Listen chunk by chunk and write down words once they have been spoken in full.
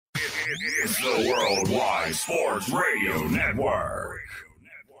It's the Worldwide Sports Radio Network.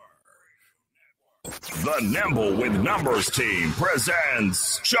 The Nimble with Numbers team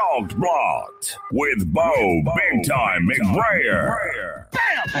presents Chalked Blocked with Bo Big Time McBrayer.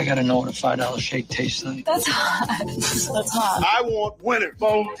 Bam! I gotta know what a $5 shake tastes like. That's hot. That's hot. I want winners,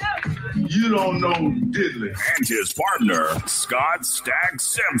 Bo. You don't know diddly. And his partner, Scott Stack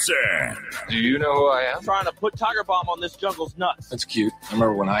Simpson. Do you know who I am? Trying to put Tiger Bomb on this jungle's nuts. That's cute. I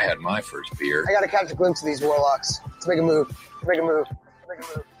remember when I had my first beer. I gotta catch a glimpse of these warlocks. Let's make a move. Make a move. Make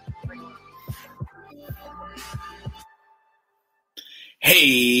a move. Hey,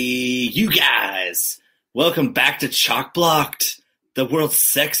 you guys! Welcome back to Chalk Blocked, the world's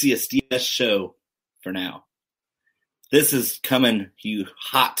sexiest DS show for now. This is coming you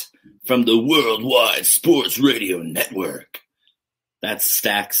hot from the Worldwide Sports Radio Network. That's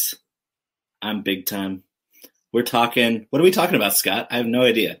Stacks. I'm Big Time. We're talking. What are we talking about, Scott? I have no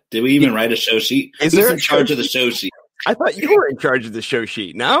idea. Did we even write a show sheet? Is Who's there in charge of the show sheet? I thought you were in charge of the show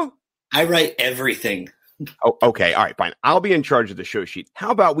sheet. No? I write everything. Oh, okay. All right, fine. I'll be in charge of the show sheet.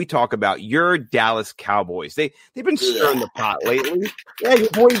 How about we talk about your Dallas Cowboys? They've been stirring the pot lately. Yeah, your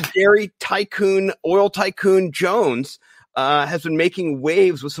boy Jerry Oil Tycoon Jones has been making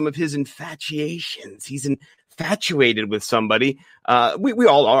waves with some of his infatuations. He's infatuated with somebody. We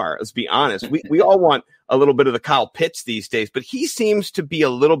all are, let's be honest. We all want a little bit of the Kyle Pitts these days, but he seems to be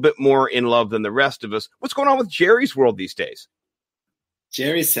a little bit more in love than the rest of us. What's going on with Jerry's world these days?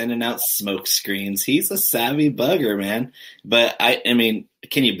 Jerry's sending out smoke screens. He's a savvy bugger, man. But I mean,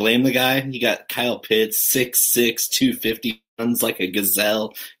 can you blame the guy? You got Kyle Pitts, 6'6", 250, runs like a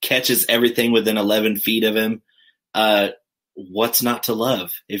gazelle, catches everything within 11 feet of him. What's not to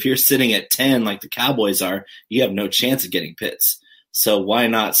love? If you're sitting at 10 like the Cowboys are, you have no chance of getting Pitts. So why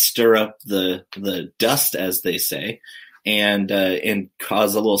not stir up the dust, as they say, and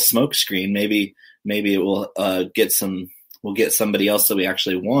cause a little smoke screen? Maybe it will we'll get somebody else that we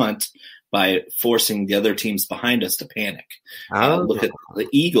actually want by forcing the other teams behind us to panic. Look at the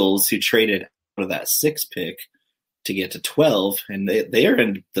Eagles, who traded out of that 6 pick to get to 12, and they are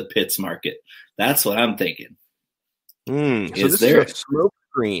in the Pitts market. That's what I'm thinking. So this is a smoke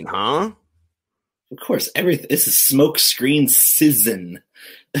screen, huh? Of course, this is smoke screen season.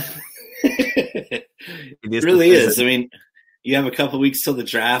 It really is. I mean, you have a couple of weeks till the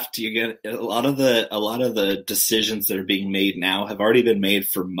draft. You get a lot of the decisions that are being made now have already been made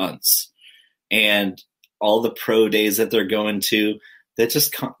for months, and all the pro days that they're going to, that's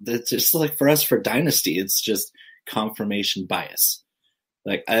just like for us for Dynasty, it's just confirmation bias.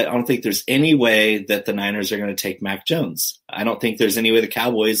 Like, I don't think there's any way that the Niners are going to take Mac Jones. I don't think there's any way the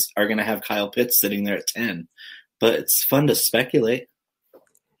Cowboys are going to have Kyle Pitts sitting there at 10. But it's fun to speculate.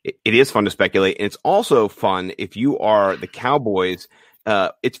 It is fun to speculate, and it's also fun if you are the Cowboys.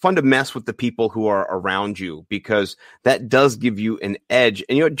 It's fun to mess with the people who are around you, because that does give you an edge.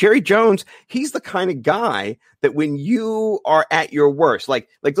 And Jerry Jones, he's the kind of guy that when you are at your worst, like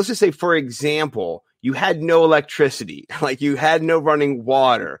let's just say, for example, you had no electricity, like you had no running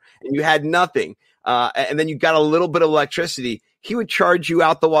water, and you had nothing, and then you got a little bit of electricity, he would charge you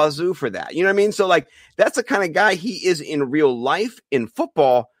out the wazoo for that. You know what I mean? So like, that's the kind of guy he is in real life. In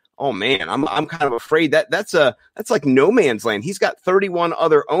football, oh man, I'm kind of afraid that's like no man's land. He's got 31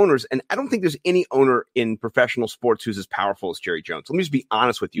 other owners, and I don't think there's any owner in professional sports who's as powerful as Jerry Jones. Let me just be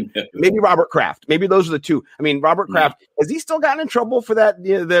honest with you. Maybe Robert Kraft. Maybe those are the two. I mean, Robert Kraft, has he still gotten in trouble for that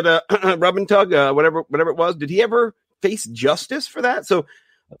rub and tug, whatever it was? Did he ever face justice for that? So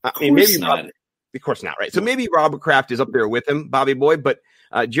I mean, maybe not. Of course not, right? So maybe Robert Kraft is up there with him, Bobby Boy, but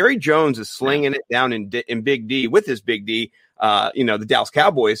Jerry Jones is slinging it down in Big D with his Big D. The Dallas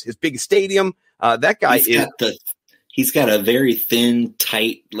Cowboys, his big stadium. That guy he's got a very thin,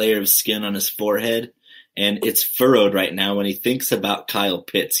 tight layer of skin on his forehead, and it's furrowed right now. When he thinks about Kyle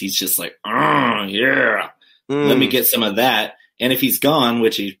Pitts, he's just like, yeah, let me get some of that. And if he's gone,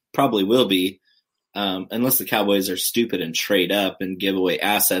 which he probably will be, unless the Cowboys are stupid and trade up and give away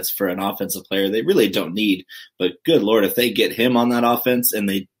assets for an offensive player they really don't need. But good Lord, if they get him on that offense and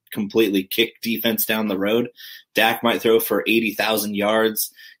they completely kick defense down the road, Dak might throw for 80,000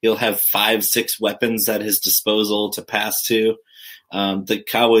 yards. He'll have 5-6 weapons at his disposal to pass to. The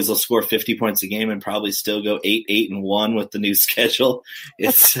Cowboys will score 50 points a game and probably still go 8-1 with the new schedule.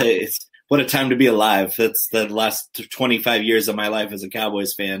 It's what a time to be alive. That's the last 25 years of my life as a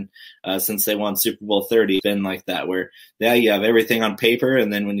Cowboys fan, since they won Super Bowl 30. It's been like that, where you have everything on paper,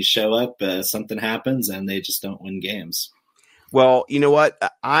 and then when you show up, something happens and they just don't win games. Well, you know what?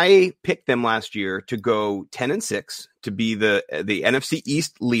 I picked them last year to go 10-6, to be the NFC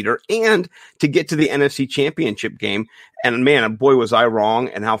East leader and to get to the NFC Championship game. And man, boy, was I wrong.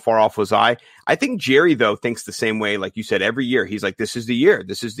 And how far off was I? I think Jerry, though, thinks the same way. Like you said, every year he's like, "This is the year.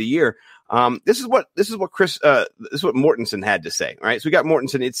 This is the year." This is what Mortensen had to say. Right. So we got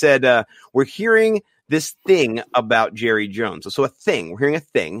Mortensen. It said, "We're hearing this thing about Jerry Jones." So a thing. We're hearing a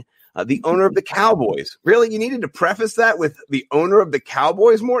thing. The owner of the Cowboys. Really? You needed to preface that with the owner of the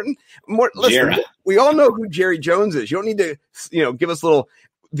Cowboys, Morton? Listen, we all know who Jerry Jones is. You don't need to, give us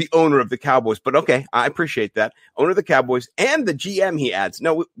the owner of the Cowboys. But okay, I appreciate that. Owner of the Cowboys and the GM, he adds.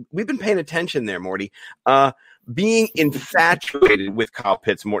 No, we've been paying attention there, Morty. Being infatuated with Kyle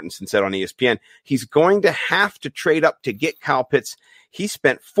Pitts, Mortensen said on ESPN. He's going to have to trade up to get Kyle Pitts. He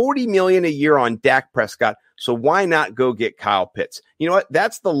spent $40 million a year on Dak Prescott, so why not go get Kyle Pitts? You know what?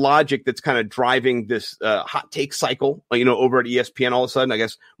 That's the logic that's kind of driving this hot take cycle, over at ESPN all of a sudden. I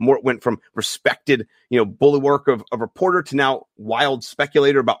guess Mort went from respected, bulwark of a reporter to now wild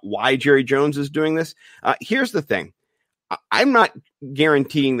speculator about why Jerry Jones is doing this. Here's the thing. I'm not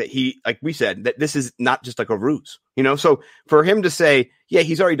guaranteeing that he, like we said, that this is not just like a ruse, So for him to say, yeah,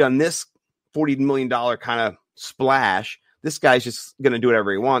 he's already done this $40 million kind of splash, this guy's just going to do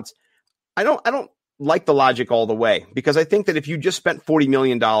whatever he wants. I don't like the logic all the way, because I think that if you just spent $40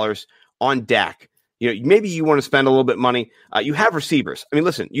 million on Dak, maybe you want to spend a little bit of money. You have receivers. I mean,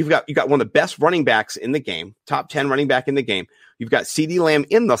 listen, you've got one of the best running backs in the game, top 10 running back in the game. You've got CeeDee Lamb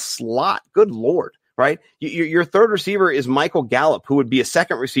in the slot. Good Lord, right? Your third receiver is Michael Gallup, who would be a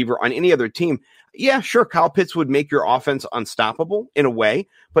second receiver on any other team. Yeah, sure, Kyle Pitts would make your offense unstoppable in a way,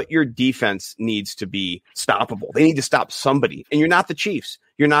 but your defense needs to be stoppable. They need to stop somebody, and you're not the Chiefs.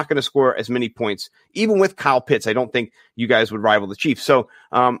 You're not going to score as many points. Even with Kyle Pitts, I don't think you guys would rival the Chiefs. So,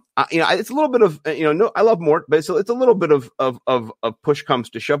 it's a little bit of, I love Mort, but it's a little bit of push comes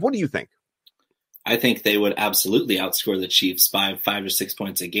to shove. What do you think? I think they would absolutely outscore the Chiefs by 5 or 6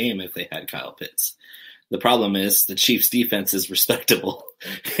 points a game if they had Kyle Pitts. The problem is the Chiefs' defense is respectable.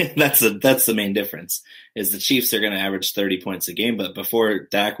 That's the main difference. Is the Chiefs are going to average 30 points a game, but before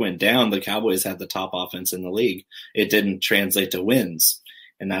Dak went down, the Cowboys had the top offense in the league. It didn't translate to wins,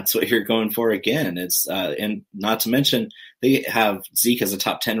 and that's what you're going for again. It's and not to mention they have Zeke as a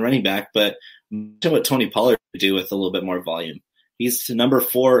top 10 running back, but what Tony Pollard could do with a little bit more volume. He's the number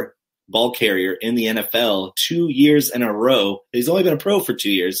 4 ball carrier in the NFL 2 years in a row. He's only been a pro for 2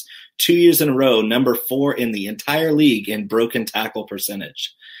 years. 2 years in a row, number 4 in the entire league in broken tackle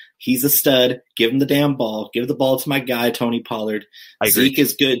percentage. He's a stud. Give him the damn ball. Give the ball to my guy, Tony Pollard. Zeke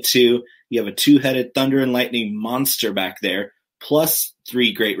is good too. You have a 2-headed thunder and lightning monster back there, plus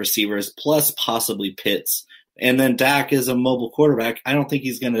 3 great receivers, plus possibly Pitts. And then Dak is a mobile quarterback. I don't think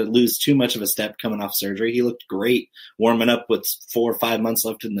he's going to lose too much of a step coming off surgery. He looked great warming up with 4 or 5 months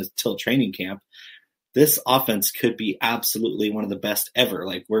left till training camp. This offense could be absolutely one of the best ever.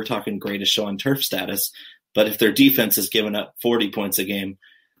 Like, we're talking greatest show on turf status. But if their defense is giving up 40 points a game,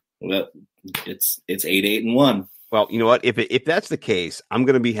 well, it's 8-1. Well, you know what? If that's the case, I'm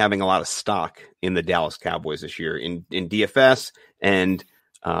going to be having a lot of stock in the Dallas Cowboys this year in DFS and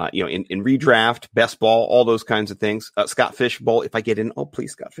in redraft, best ball, all those kinds of things. Scott Fish Bowl, if I get in,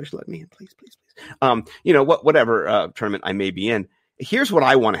 please, Scott Fish, let me in, please. Whatever tournament I may be in. Here's what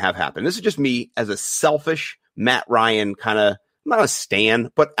I want to have happen. This is just me as a selfish Matt Ryan kind of, not a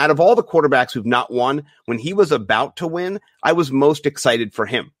stan, but out of all the quarterbacks who've not won, when he was about to win, I was most excited for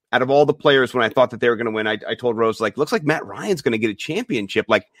him. Out of all the players, when I thought that they were going to win, I told Rose, looks like Matt Ryan's going to get a championship.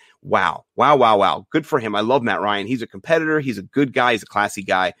 Wow. Good for him. I love Matt Ryan. He's a competitor. He's a good guy. He's a classy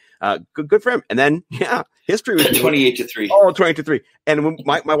guy. Good for him. And then, history was 28-3. Oh, 28-3. And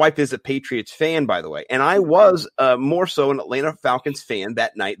my wife is a Patriots fan, by the way. And I was more so an Atlanta Falcons fan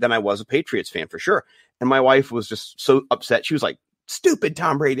that night than I was a Patriots fan, for sure. And my wife was just so upset. She was like, stupid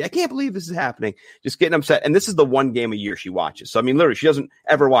Tom Brady. I can't believe this is happening. Just getting upset. And this is the one game a year she watches. So, I mean, literally, she doesn't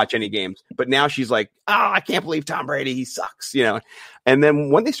ever watch any games. But now she's like, I can't believe Tom Brady. He sucks, And then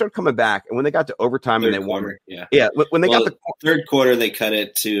when they started coming back and when they got to overtime and they won. Yeah. When they got the third quarter, they cut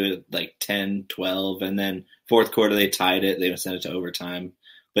it to 10-12. And then fourth quarter, they tied it. They sent it to overtime.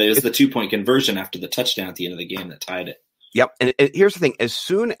 But it was the 2-point conversion after the touchdown at the end of the game that tied it. Yep. And here's the thing. As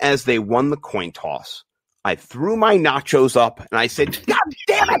soon as they won the coin toss, I threw my nachos up and I said, God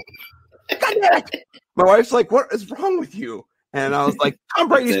damn it. My wife's like, what is wrong with you? And I was like, Tom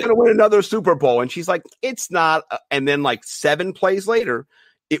Brady's going to win another Super Bowl. And she's like, it's not. And then 7 plays later,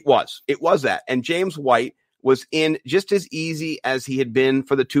 it was that. And James White was in just as easy as he had been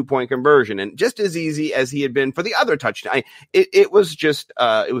for the 2-point conversion and just as easy as he had been for the other touchdown. It was just,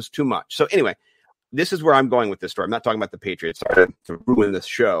 it was too much. So anyway, this is where I'm going with this story. I'm not talking about the Patriots. Sorry to ruin this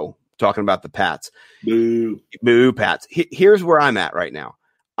show. talking about the Pats. Boo. Boo, Pats. Here's where I'm at right now.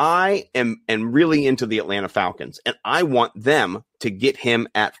 I am really into the Atlanta Falcons, and I want them to get him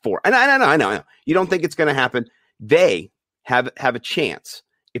at 4. And I know. You don't think it's going to happen. They have a chance.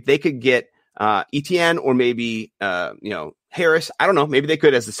 If they could get Etienne or maybe Harris, I don't know, maybe they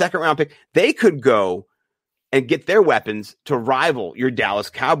could as the second round pick, they could go and get their weapons to rival your Dallas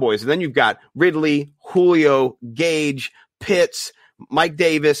Cowboys. And then you've got Ridley, Julio, Gage, Pitts, Mike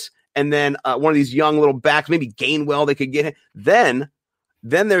Davis, and then one of these young little backs, maybe Gainwell, they could get him.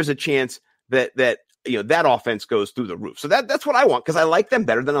 Then there's a chance that that offense goes through the roof. So that's what I want, because I like them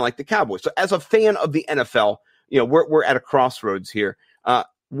better than I like the Cowboys. So as a fan of the NFL, we're at a crossroads here.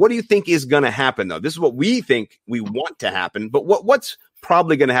 What do you think is going to happen, though? This is what we think we want to happen, but what's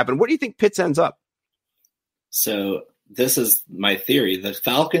probably going to happen? Where do you think Pitts ends up? So this is my theory. The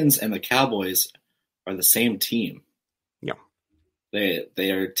Falcons and the Cowboys are the same team. Yeah.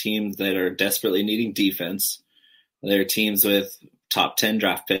 They are teams that are desperately needing defense. They're teams with top 10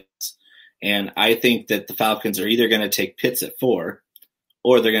 draft picks. And I think that the Falcons are either going to take Pitts at 4,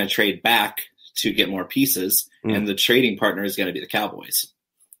 or they're going to trade back to get more pieces. And the trading partner is going to be the Cowboys.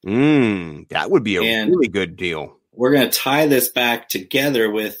 That would be a really good deal. We're going to tie this back together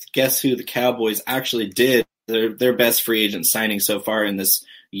with, guess who the Cowboys actually did. Their best free agent signing so far in this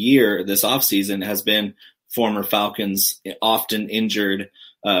year, this offseason, has been former Falcons, often injured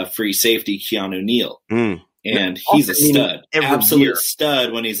free safety Keanu Neal. And he's a stud, absolute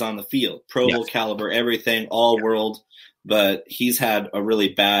stud when he's on the field. Pro Bowl caliber, everything, all world. But he's had a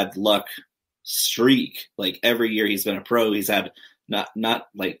really bad luck streak. Like every year he's been a pro, he's had not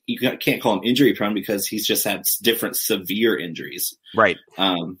like, you can't call him injury prone because he's just had different severe injuries. Right.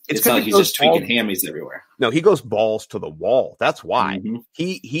 It's not like he's just tweaking hammies everywhere. No, he goes balls to the wall. That's why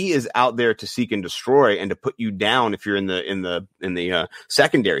he is out there to seek and destroy and to put you down if you're in the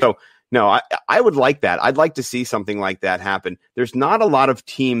secondary. So no, I would like that. I'd like to see something like that happen. There's not a lot of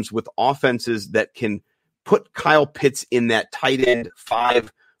teams with offenses that can put Kyle Pitts in that tight end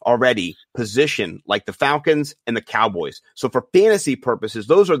 5 already position like the Falcons and the Cowboys. So for fantasy purposes,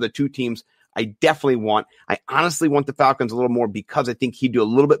 those are the two teams I definitely want. I honestly want the Falcons a little more because I think he'd do a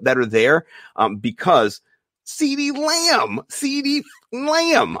little bit better there because CeeDee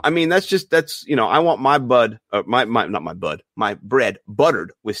Lamb. I mean, that's I want my bread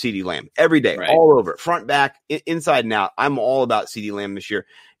buttered with CeeDee Lamb every day, all over, front, back, inside and out. I'm all about CeeDee Lamb this year.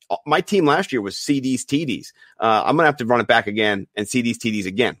 My team last year was CD's TDs. I'm going to have to run it back again and CD's TDs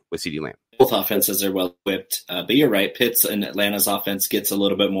again with CeeDee Lamb. Both offenses are well equipped, but you're right. Pitts and Atlanta's offense gets a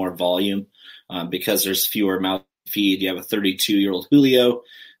little bit more volume because there's fewer mouths to feed. You have a 32-year-old Julio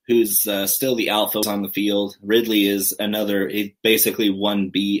who's still the alpha on the field. Ridley is basically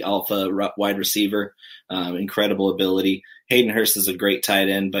 1B alpha wide receiver, incredible ability. Hayden Hurst is a great tight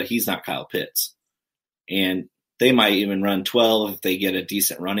end, but he's not Kyle Pitts. And they might even run 12 if they get a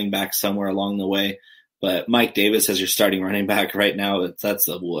decent running back somewhere along the way. But Mike Davis as your starting running back right now, that's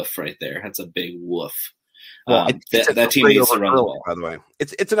a woof right there. That's a big woof. Well, that team needs to run the ball. By the way,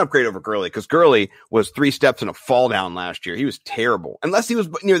 it's an upgrade over Gurley because Gurley was 3 steps and a fall down last year. He was terrible, unless he was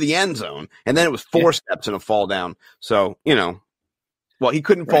near the end zone, and then it was 4 steps and a fall down. So he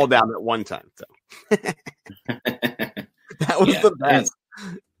couldn't fall down at one time. So that was the best.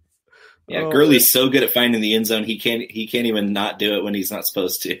 Yeah, Gurley's so good at finding the end zone. He can't even not do it when he's not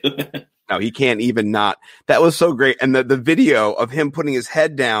supposed to. No, he can't even not. That was so great. And the video of him putting his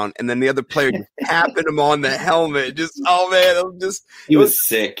head down and then the other player just tapping him on the helmet. He was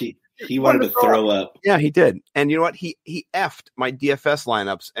sick. He wanted to throw up. Yeah, he did. And you know what? He effed my DFS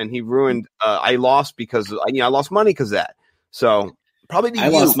lineups and he ruined. I lost because I lost money because of that. So probably I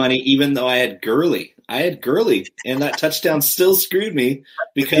lost money even though I had Gurley. And that touchdown still screwed me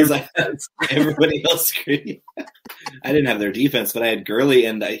because everybody else screwed me. I didn't have their defense, but I had Gurley,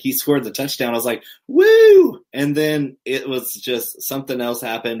 and he scored the touchdown. I was like, woo! And then it was just something else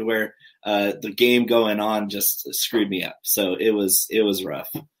happened where the game going on just screwed me up. So it was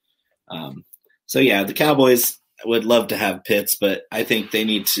rough. The Cowboys would love to have Pitts, but I think they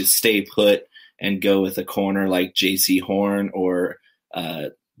need to stay put and go with a corner like J.C. Horn or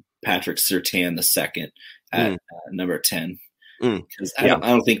Patrick Surtain II at number 10. Because I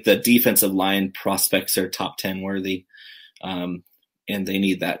don't think the defensive line prospects are top 10 worthy. And they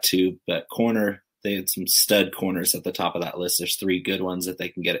need that too. But corner, they had some stud corners at the top of that list. There's 3 good ones that they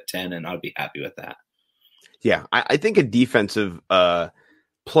can get at 10, and I'd be happy with that. Yeah, I think a defensive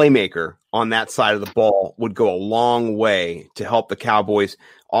playmaker on that side of the ball would go a long way to help the Cowboys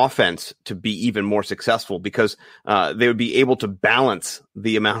offense to be even more successful because they would be able to balance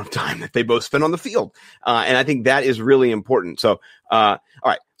the amount of time that they both spend on the field. And I think that is really important. So, all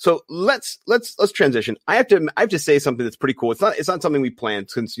right. So let's transition. I have to say something that's pretty cool. It's not something we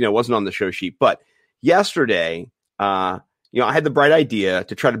planned since, it wasn't on the show sheet, but yesterday, I had the bright idea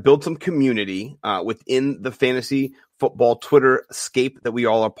to try to build some community within the fantasy football Twitter scape that we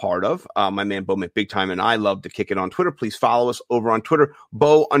all are part of. My man Bo McBigtime and I love to kick it on Twitter. Please follow us over on Twitter,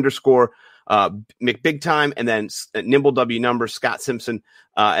 Bo_McBigtime, and then Nimble W Numbers, Scott Simpson,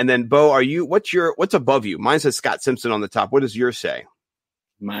 and then Bo. What's above you? Mine says Scott Simpson on the top. What does yours say?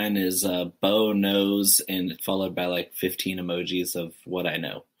 Mine is Bo knows, and followed by like 15 emojis of what I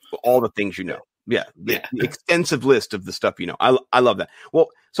know. All the things you know. Yeah. The extensive list of the stuff you know. I love that. Well,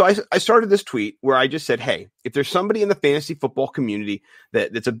 so I started this tweet where I just said, hey, if there's somebody in the fantasy football community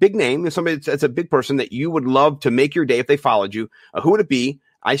that's a big name, somebody that's a big person that you would love to make your day if they followed you, who would it be?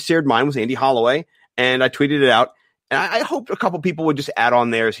 I shared mine with Andy Holloway, and I tweeted it out. And I hoped a couple people would just add on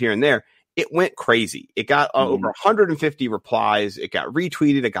theirs here and there. It went crazy. It got over 150 replies. It got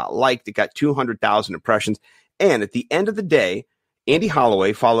retweeted. It got liked. It got 200,000 impressions. And at the end of the day, Andy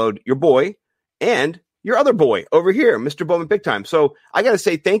Holloway followed your boy and your other boy over here, Mr. Bowman Big Time. So I got to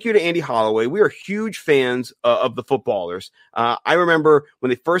say thank you to Andy Holloway. We are huge fans of the footballers. I remember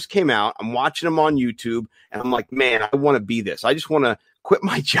when they first came out, I'm watching them on YouTube, and I'm like, man, I want to be this. I just want to quit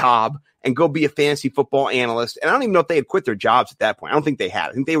my job and go be a fantasy football analyst. And I don't even know if they had quit their jobs at that point. I don't think they had.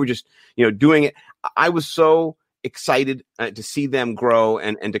 I think they were just, doing it. I was so excited to see them grow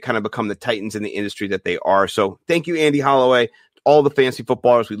and to kind of become the titans in the industry that they are. So thank you, Andy Holloway. All the fantasy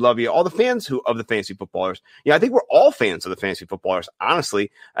footballers, we love you. All the fans of the fantasy footballers. I think we're all fans of the fantasy footballers,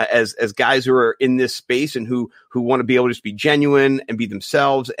 honestly, as guys who are in this space and who want to be able to just be genuine and be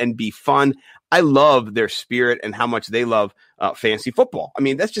themselves and be fun. I love their spirit and how much they love fantasy football. I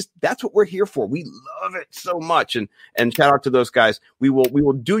mean, that's what we're here for. We love it so much. And shout out to those guys. We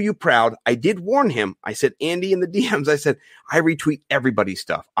will do you proud. I did warn him. I said, Andy, in the DMs, I said, I retweet everybody's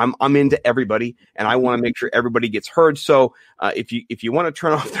stuff. I'm into everybody, and I want to make sure everybody gets heard. So if you want to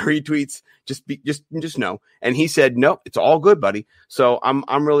turn off the retweets, just know. And he said, nope, it's all good, buddy. So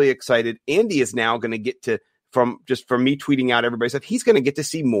I'm really excited. Andy is now going to get to, from me tweeting out everybody's stuff, he's going to get to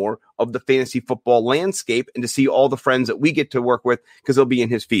see more of the fantasy football landscape and to see all the friends that we get to work with because they'll be in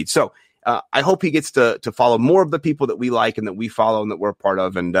his feed. So I hope he gets to follow more of the people that we like and that we follow and that we're a part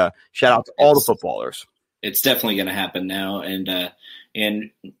of. And shout out to all the footballers. It's definitely going to happen now.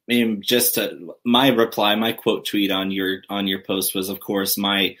 And just my reply, my quote tweet on your post was, of course,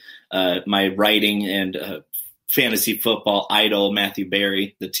 my writing and fantasy football idol, Matthew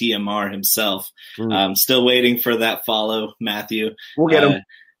Berry, the TMR himself. Still waiting for that follow, Matthew. We'll get him.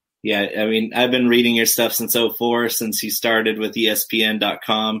 Yeah, I mean, I've been reading your stuff since 2004, since you started with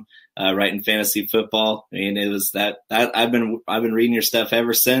ESPN.com, writing fantasy football. I mean, it was that I've been reading your stuff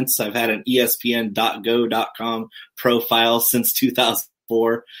ever since. I've had an ESPN.go.com profile since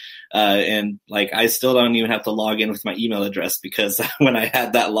 2004. And like, I still don't even have to log in with my email address because when I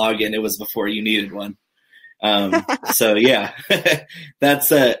had that login, it was before you needed one. So yeah,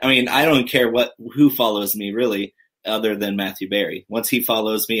 that's, I mean, I don't care who follows me really, other than Matthew Berry. Once he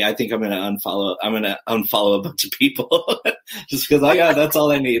follows me, I think I'm going to unfollow a bunch of people just because that's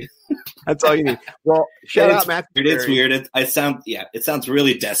all I need. That's all you need. Well, shout out Matthew Berry. It's weird. It sounds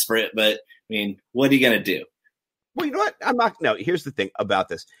really desperate, but I mean, what are you going to do? Well, you know what? Here's the thing about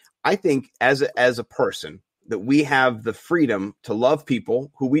this. I think as a person that we have the freedom to love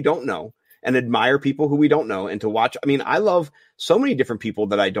people who we don't know and admire people who we don't know and to watch. I mean, I love so many different people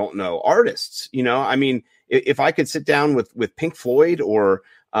that I don't know, artists, I mean, if I could sit down with Pink Floyd or,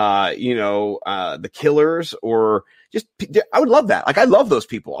 the Killers or I would love that. Like, I love those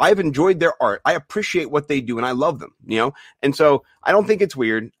people. I've enjoyed their art. I appreciate what they do and I love them, and so I don't think it's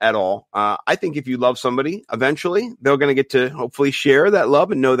weird at all. I think if you love somebody, eventually they're going to get to hopefully share that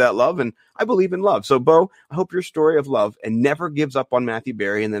love and know that love. And I believe in love. So Bo, I hope your story of love and never gives up on Matthew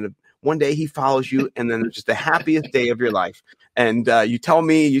Berry. And then one day he follows you, and then it's just the happiest day of your life. And you tell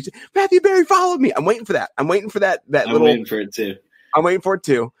me, Matthew Berry followed me. I'm waiting for that. I'm waiting for that. I'm waiting for it too. I'm waiting for it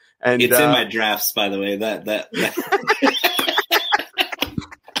too. And it's in my drafts, by the way. That.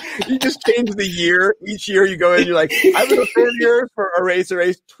 You just change the year. Each year you go in, you're like, I've been a fan of yours for Erase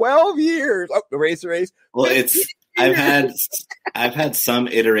 12 years. Oh, Erase. Well, I've had some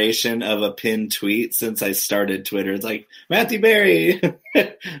iteration of a pinned tweet since I started Twitter. It's like, Matthew Berry,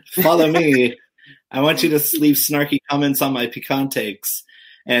 follow me. I want you to leave snarky comments on my pecan takes.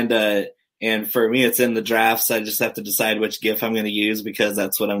 And for me, it's in the drafts. I just have to decide which GIF I'm going to use because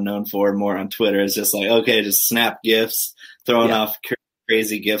that's what I'm known for more on Twitter. It's just like, okay, just snap GIFs, throwing off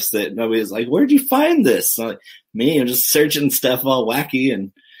crazy GIFs that nobody's like, where'd you find this? I'm like, I'm just searching stuff all wacky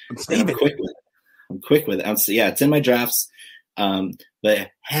and I'm quick with it. It's in my drafts.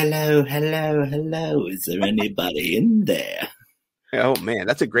 But hello, hello, hello. Is there anybody in there? Oh man,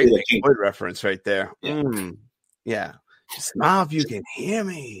 that's a great Yeah, Pink Floyd reference right there. Yeah. Yeah. Smile if you can hear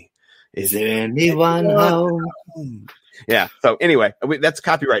me. Is there anyone home? Yeah. So anyway, that's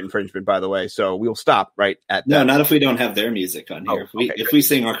copyright infringement, by the way. So we'll stop right at No, that. not if we don't have their music on here. If we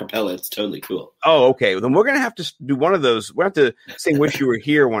sing a cappella, it's totally cool. Oh, okay. Well, then we're gonna have to do one of those. We'll have to sing "Wish You Were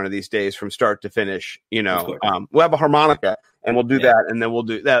Here" one of these days from start to finish. You know, we'll have a harmonica and we'll do that, and then we'll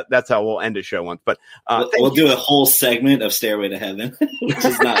do that. That's how we'll end a show once. But we'll do a whole segment of "Stairway to Heaven," which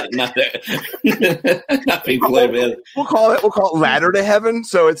is not Pink Floyd. We'll call it "Ladder to Heaven."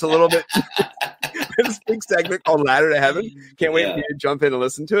 So it's a little bit. This big segment called "Ladder to Heaven." Can't wait for you to jump in and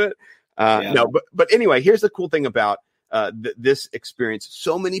listen to it. No, but anyway, here's the cool thing about this experience.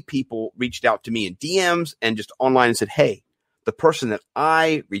 So many people reached out to me in DMs and just online and said, "Hey, the person that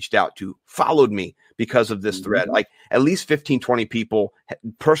I reached out to followed me because of this thread." Like at least 15, 20 people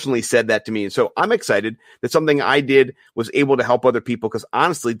personally said that to me. And so I'm excited that something I did was able to help other people, because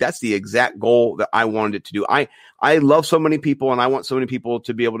honestly, that's the exact goal that I wanted it to do. I love so many people, and I want so many people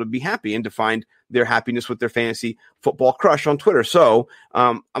to be able to be happy and to find their happiness with their fantasy football crush on Twitter. So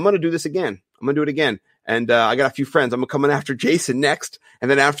I'm going to do this again. I'm going to do it again. And I got a few friends. I'm coming after Jason next. And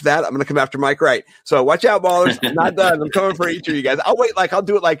then after that, I'm going to come after Mike Wright. So watch out, ballers. I'm not done. I'm coming for each of you guys. I'll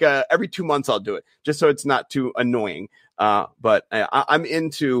do it every 2 months. I'll do it just so it's not too annoying. But I'm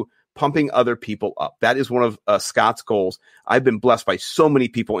into pumping other people up. That is one of Scott's goals. I've been blessed by so many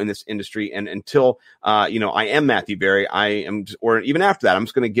people in this industry. And until, I am Matthew Berry, or even after that, I'm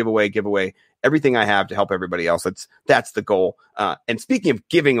just going to give away everything I have to help everybody else. That's the goal. And speaking of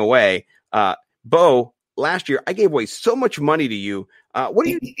giving away, Bo, last year I gave away so much money to you. What are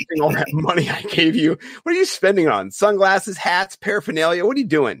you using all that money I gave you? What are you spending on? Sunglasses, hats, paraphernalia? What are you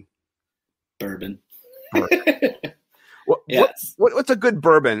doing? Bourbon. What's a good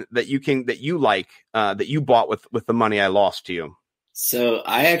bourbon that you like that you bought with the money I lost to you? So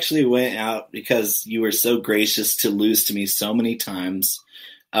I actually went out because you were so gracious to lose to me so many times.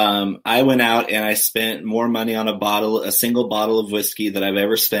 I went out and I spent more money on a single bottle of whiskey that I've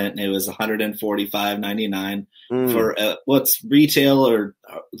ever spent. It was $145.99 for what's retail, or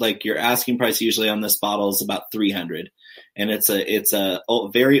like your asking price usually on this bottle is about $300. And it's a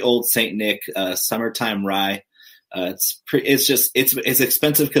very old Saint Nick summertime rye. It's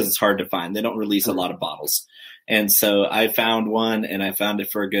expensive because it's hard to find. They don't release a lot of bottles. And so I found one, and I found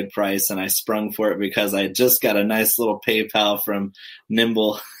it for a good price, and I sprung for it because I just got a nice little PayPal from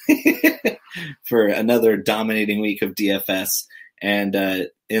Nimble for another dominating week of DFS. And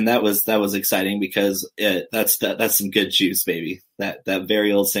that was exciting because that's some good juice, baby. That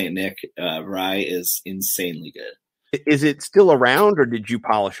very old Saint Nick rye is insanely good. Is it still around, or did you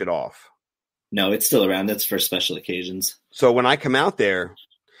polish it off? No, it's still around. That's for special occasions. So when I come out there,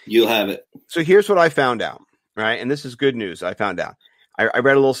 you'll have it. So here's what I found out. Right. And this is good news. I found out. I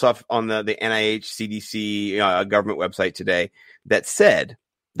read a little stuff on the NIH CDC government website today that said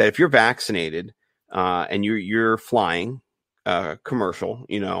that if you're vaccinated and you're flying commercial,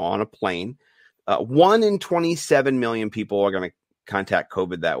 on a plane, 1 in 27 million people are going to contact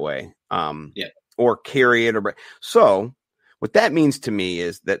COVID that way, or carry it. So what that means to me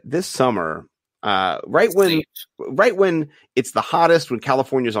is that this summer, right when it's the hottest, when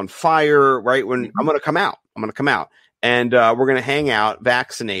California's on fire, right when I'm going to come out. And we're going to hang out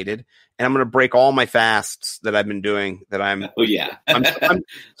vaccinated, and I'm going to break all my fasts that I've been doing So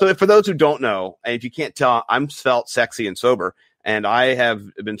for those who don't know, and if you can't tell, I'm felt sexy and sober, and I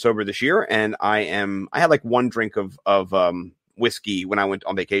have been sober this year. And I had like one drink of whiskey when I went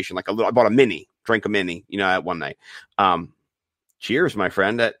on vacation, I bought drank a mini, at one night. Cheers, my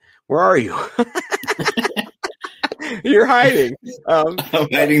friend. Where are you? You're hiding. I'm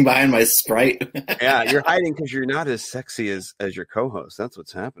hiding behind my Sprite. Yeah, you're hiding because you're not as sexy as your co-host. That's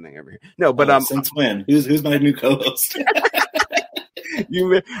what's happening over here. No, but since when? Who's my new co-host?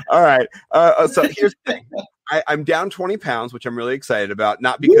 All right. So here's the thing. I'm down 20 pounds, which I'm really excited about.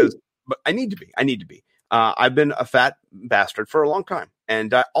 Not because, but I need to be. I've been a fat bastard for a long time,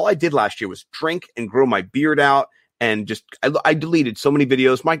 and all I did last year was drink and grow my beard out. And just, I deleted so many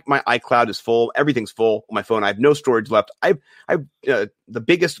videos. My iCloud is full. Everything's full on my phone. I have no storage left. I've the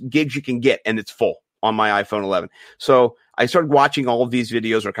biggest gigs you can get, and it's full on my iPhone 11. So I started watching all of these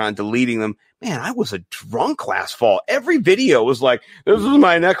videos, or kind of deleting them. Man, I was a drunk last fall. Every video was like, this is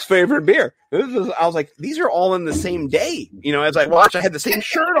my next favorite beer. I was like, these are all in the same day. As I watched, I had the same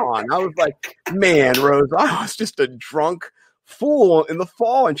shirt on. I was like, man, Rose, I was just a drunk fool in the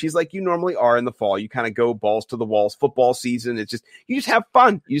fall. And she's like, you normally are in the fall. You kind of go balls to the walls, football season. You just have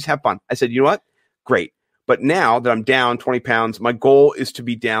fun. I said, you know what? Great. But now that I'm down 20 pounds, my goal is to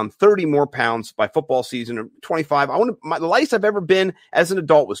be down 30 more pounds by football season, or 25. The lightest I've ever been as an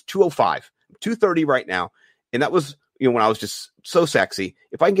adult was 205, 230 right now. And that was, when I was just so sexy.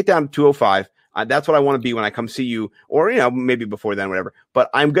 If I can get down to 205, that's what I want to be when I come see you, or, maybe before then, whatever. But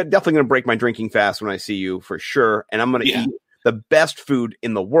I'm definitely going to break my drinking fast when I see you for sure. And I'm going to eat the best food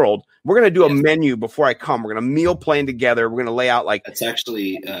in the world. We're going to do a menu before I come. We're going to meal plan together. We're going to lay out that's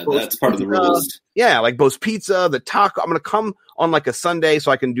actually, that's part of the rules. Yeah. Like Bo's Pizza, the taco. I'm going to come on like a Sunday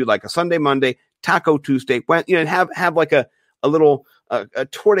so I can do like a Sunday, Monday, Taco Tuesday, and have like a little, a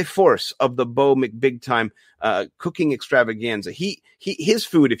tour de force of the Bo McBig Time cooking extravaganza. His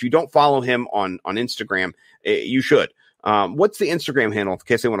food, if you don't follow him on Instagram, you should. What's the Instagram handle in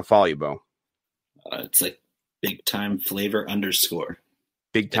case they want to follow you, Bo? It's like Big Time Flavor _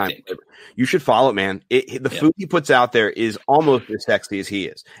 Big Time Flavor. You should follow it, man. The food he puts out there is almost as sexy as he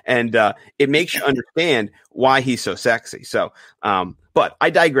is. And it makes you understand why he's so sexy. So, but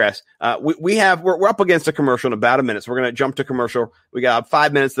I digress. We're up against a commercial in about a minute. So we're going to jump to commercial. We got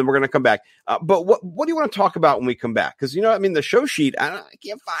 5 minutes, then we're going to come back. But what do you want to talk about when we come back? Because, the show sheet, I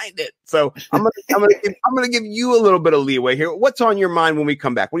can't find it. So I'm going to give you a little bit of leeway here. What's on your mind when we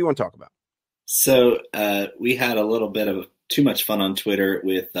come back? What do you want to talk about? So we had a little bit of too much fun on Twitter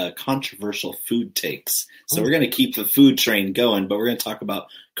with controversial food takes. So we're going to keep the food train going, but we're going to talk about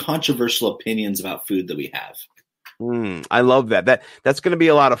controversial opinions about food that we have. I love that. That's going to be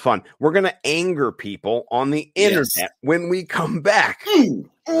a lot of fun. We're going to anger people on the internet when we come back.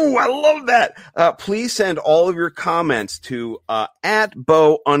 Ooh, I love that. Please send all of your comments to at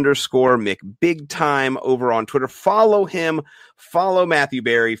Bo_McBigTime over on Twitter. Follow him. Follow Matthew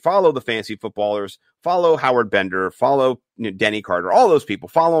Berry. Follow the Fantasy Footballers. Follow Howard Bender. Follow Denny Carter. All those people.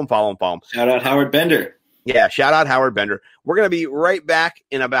 Follow him. Shout out Howard Bender. Yeah, shout out Howard Bender. We're going to be right back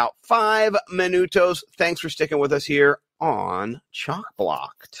in about 5 minutos. Thanks for sticking with us here on Chalk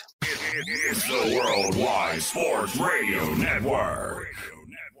Blocked. It's the Worldwide Sports Radio Network.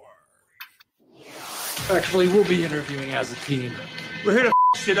 Actually, we'll be interviewing as a team. We're here to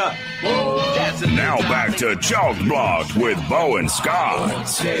shit up. Now back to Chalk Blocked with Bo and Scott.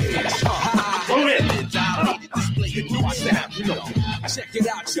 Check it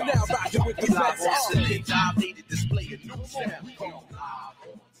out, you now rocking with the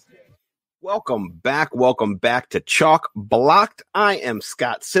Welcome back to Chalk Blocked. I am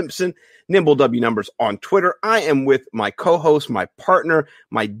Scott Simpson, Nimble W Numbers on Twitter. I am with my co-host, my partner,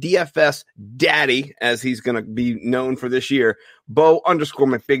 my DFS daddy, as he's going to be known for this year,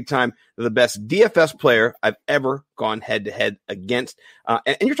 Bo_McBigTime, the best DFS player I've ever gone head-to-head against.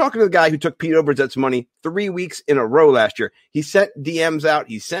 And you're talking to the guy who took Pete Overzet's money 3 weeks in a row last year. He sent DMs out.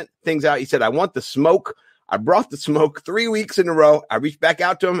 He sent things out. He said, I want the smoke. I brought the smoke 3 weeks in a row. I reached back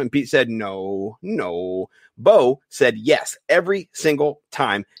out to him, and Pete said, no. Bo said yes every single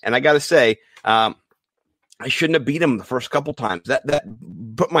time. And I got to say, I shouldn't have beat him the first couple times. That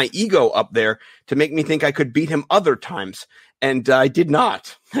put my ego up there to make me think I could beat him other times. And I did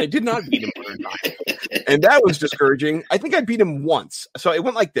not. I did not beat him other times. And that was discouraging. I think I beat him once. So it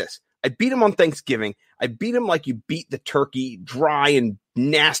went like this. I beat him on Thanksgiving. I beat him like you beat the turkey, dry and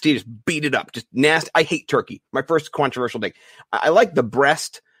nasty. Just beat it up. Just nasty. I hate turkey. My first controversial thing. I like the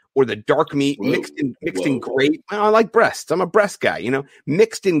breast or the dark meat mixed in gravy. I like breasts. I'm a breast guy,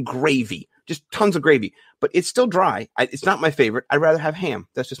 mixed in gravy. Just tons of gravy. But it's still dry. It's not my favorite. I'd rather have ham.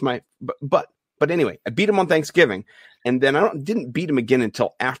 That's just my – But anyway, I beat him on Thanksgiving, and then I didn't beat him again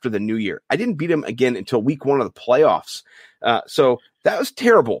until after the New Year. I didn't beat him again until week 1 of the playoffs. So that was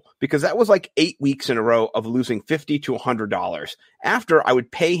terrible because that was like 8 weeks in a row of losing $50 to $100 after I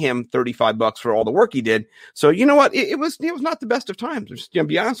would pay him $35 for all the work he did. So you know what? It was not the best of times. Just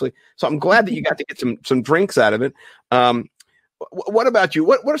be honest with you. So I'm glad that you got to get some drinks out of it. What about you?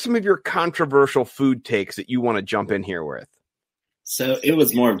 What are some of your controversial food takes that you want to jump in here with? So it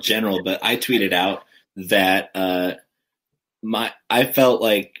was more general, but I tweeted out that I felt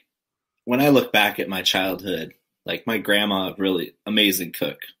like when I look back at my childhood, like my grandma, really amazing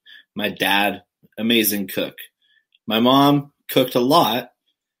cook. My dad, amazing cook. My mom cooked a lot,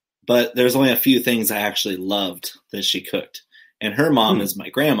 but there's only a few things I actually loved that she cooked. And her mom is my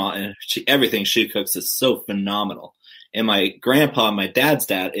grandma, and everything she cooks is so phenomenal. And my grandpa, my dad's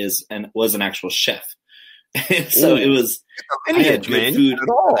dad, was an actual chef. And so it was. I had good food.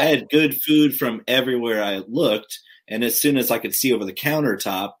 I had good food from everywhere I looked, and as soon as I could see over the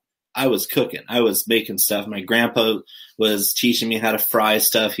countertop, I was cooking. I was making stuff. My grandpa was teaching me how to fry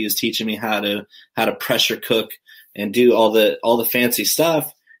stuff. He was teaching me how to pressure cook and do all the fancy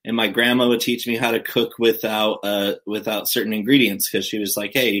stuff. And my grandma would teach me how to cook without certain ingredients, because she was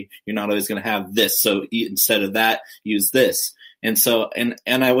like, hey, you're not always going to have this. So instead of that, use this. And so, and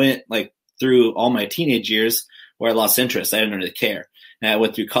I went like through all my teenage years where I lost interest. I didn't really care. And I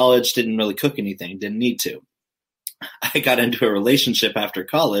went through college, didn't really cook anything, didn't need to. I got into a relationship after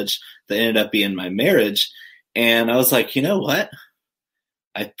college that ended up being my marriage. And I was like, you know what?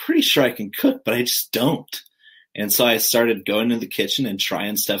 I'm pretty sure I can cook, but I just don't. And so I started going to the kitchen and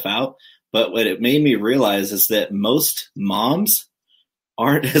trying stuff out. But what it made me realize is that most moms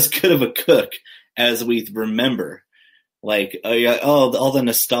aren't as good of a cook as we remember. Like, all the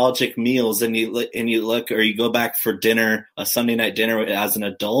nostalgic meals, and you look, or you go back for dinner, a Sunday night dinner as an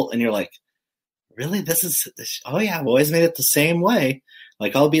adult, and you're like, really? Oh yeah, I've always made it the same way.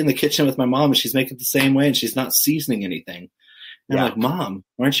 Like, I'll be in the kitchen with my mom and she's making it the same way and she's not seasoning anything. And I'm like, Mom,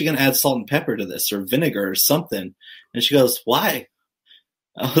 aren't you going to add salt and pepper to this, or vinegar or something? And she goes, why?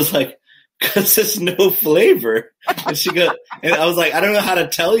 I was like, because there's no flavor. And she goes, and I was like, I don't know how to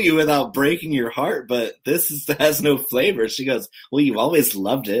tell you without breaking your heart, but has no flavor. She goes, well, you've always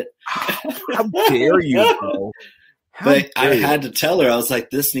loved it. How dare you, bro? But I had to tell her, I was like,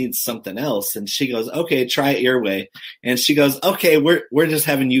 this needs something else. And she goes, okay, try it your way. And she goes, okay, we're just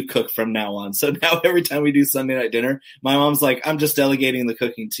having you cook from now on. So now every time we do Sunday night dinner, my mom's like, I'm just delegating the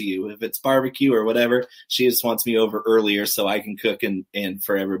cooking to you. If it's barbecue or whatever, she just wants me over earlier so I can cook and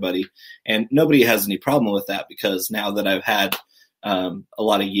for everybody. And nobody has any problem with that, because now that I've had a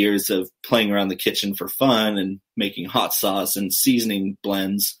lot of years of playing around the kitchen for fun and making hot sauce and seasoning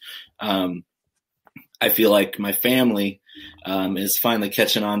blends, I feel like my family is finally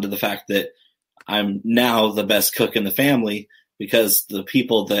catching on to the fact that I'm now the best cook in the family, because the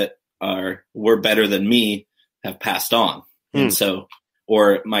people that were better than me have passed on. And so,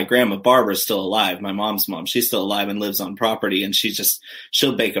 or my grandma Barbara's still alive, my mom's mom, she's still alive and lives on property, and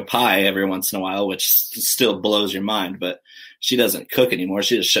she'll bake a pie every once in a while, which still blows your mind, but she doesn't cook anymore.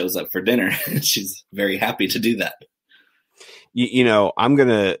 She just shows up for dinner. She's very happy to do that. You know, I'm going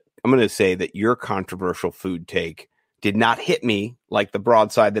to say that your controversial food take did not hit me like the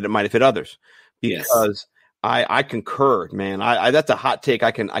broadside that it might have hit others, because I concur, man. That's a hot take.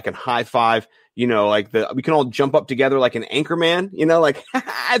 I can high five, you know, like we can all jump up together like an anchor man, you know, like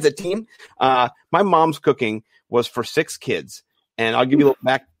as a team. My mom's cooking was for 6 kids, and I'll give you a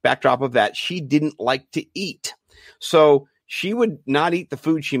little backdrop of that. She didn't like to eat. So she would not eat the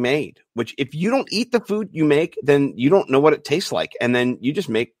food she made, which if you don't eat the food you make, then you don't know what it tastes like. And then you just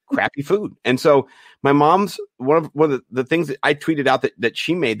make crappy food. And so my mom's, one of the things that I tweeted out that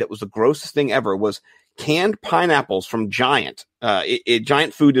she made that was the grossest thing ever was canned pineapples from Giant.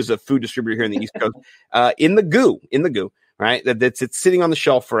 Giant Food is a food distributor here in the East Coast, in the goo, right? It's sitting on the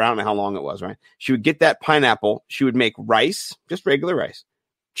shelf for, I don't know how long it was, right? She would get that pineapple. She would make rice, just regular rice.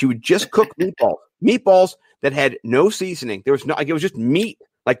 She would just cook meatballs that had no seasoning. There was no, like, it was just meat,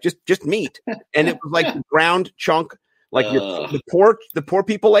 like just meat. And it was like ground chunk, like the poor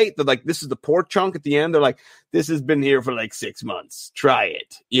people ate. They're like, this is the poor chunk at the end. They're like, this has been here for like 6 months. Try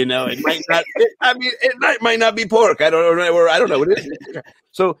it. You know, it might not, it might not be pork. I don't know what it is.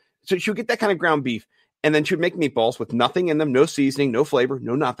 So she would get that kind of ground beef. And then she would make meatballs with nothing in them, no seasoning, no flavor,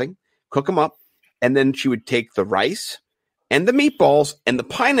 no nothing, cook them up. And then she would take the rice and the meatballs and the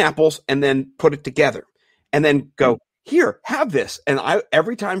pineapples and then put it together. And then go, here, have this. And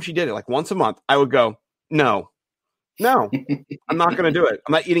every time she did it, like once a month, I would go, no, I'm not going to do it.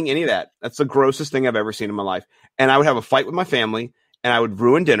 I'm not eating any of that. That's the grossest thing I've ever seen in my life. And I would have a fight with my family, and I would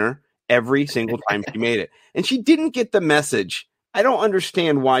ruin dinner every single time she made it. And she didn't get the message. I don't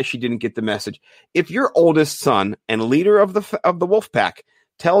understand why she didn't get the message. If your oldest son and leader of the wolf pack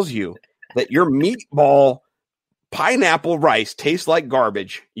tells you that your meatball pineapple rice tastes like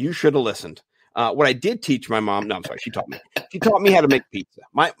garbage, you should have listened. What I did teach my mom, she taught me. She taught me how to make pizza.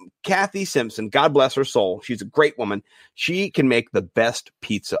 Kathy Simpson, God bless her soul, she's a great woman. She can make the best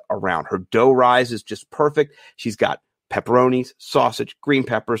pizza around. Her dough rise is just perfect. She's got pepperonis, sausage, green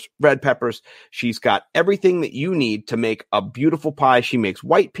peppers, red peppers. She's got everything that you need to make a beautiful pie. She makes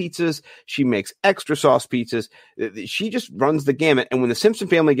white pizzas. She makes extra sauce pizzas. She just runs the gamut. And when the Simpson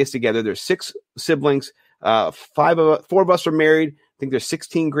family gets together, there's 6 siblings. 4 of us are married. I think there's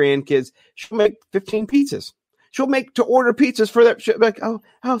 16 grandkids. She'll make 15 pizzas. She'll make to order pizzas for that. She'll be like,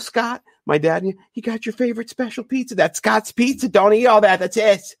 oh, Scott, my dad, you got your favorite special pizza. That's Scott's pizza. Don't eat all that. That's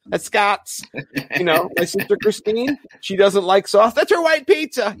it. That's Scott's. You know, my sister Christine, she doesn't like sauce. That's her white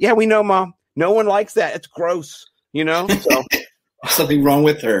pizza. Yeah, we know, Mom. No one likes that. It's gross. You know, so something wrong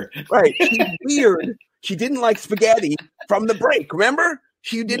with her. Right. She's weird. She didn't like spaghetti from the break. Remember?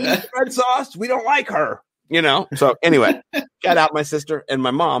 She didn't eat red sauce. We don't like her. you know? So anyway, shout out my sister and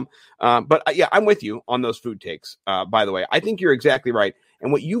my mom. But yeah, I'm with you on those food takes. By the way, I think you're exactly right.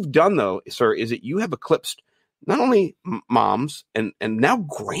 And what you've done though, sir, is that you have eclipsed not only moms and now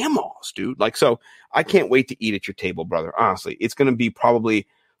grandmas, dude. Like, so I can't wait to eat at your table, brother. Honestly, it's going to be probably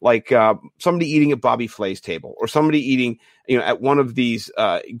like somebody eating at Bobby Flay's table or somebody eating, you know, at one of these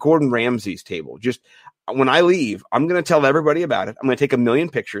Gordon Ramsay's table. Just when I leave, I'm going to tell everybody about it. I'm going to take 1 million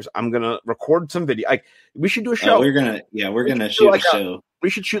pictures. I'm going to record some video. Like, we should do a show. We're going to shoot a show.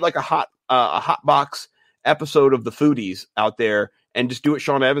 We should shoot like a hot box episode of the foodies out there and just do what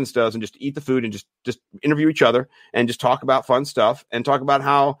Sean Evans does and just eat the food and just interview each other and just talk about fun stuff and talk about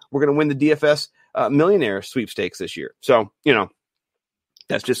how we're going to win the DFS millionaire sweepstakes this year. So, you know,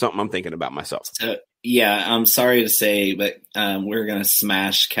 that's just something I'm thinking about myself. Yeah, I'm sorry to say, but we're going to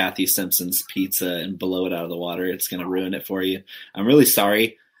smash Kathy Simpson's pizza and blow it out of the water. It's going to ruin it for you. I'm really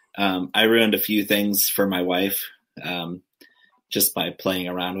sorry. I ruined a few things for my wife just by playing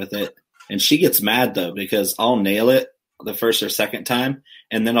around with it. And she gets mad, though, because I'll nail it the first or second time,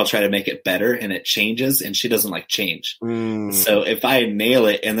 and then I'll try to make it better, and it changes, and she doesn't like change. So if I nail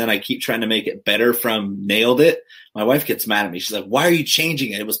it, and then I keep trying to make it better from nailed it, my wife gets mad at me. She's like, why are you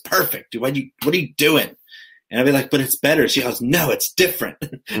changing it? It was perfect. What are you doing? And I'll be like, but it's better. She goes, no, it's different.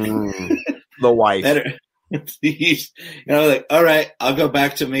 The wife. Better. You know, like, all right, I'll go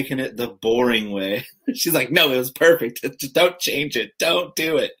back to making it the boring way. She's like, no, it was perfect. Just don't change it. Don't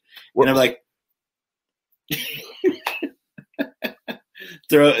do it. And I'm like,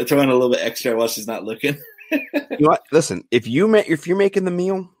 throw in a little bit extra while she's not looking. You know what? Listen, if you're making the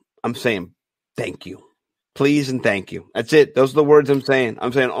meal, I'm saying thank you, please, and thank you. That's it. Those are the words I'm saying.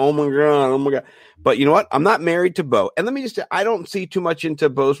 I'm saying, oh my god. But you know what? I'm not married to Bo, and let me just say, I don't see too much into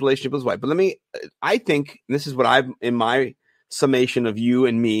Bo's relationship with his wife. But I think this is what I've in my summation of you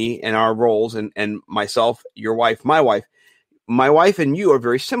and me and our roles and myself, your wife, my wife, and you are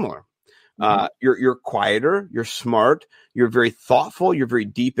very similar. You're quieter, you're smart, you're very thoughtful, you're very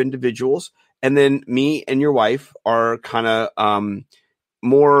deep individuals. And then me and your wife are kind of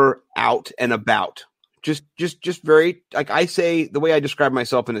more out and about. Just very, like I say, the way I describe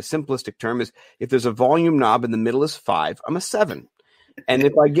myself in a simplistic term is if there's a volume knob in the middle is 5, I'm a 7. And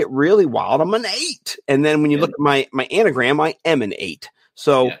if I get really wild, I'm an 8. And then when you look at my anagram, I am an 8.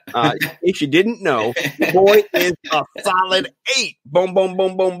 So in case you didn't know, the boy is a solid 8. Boom, boom,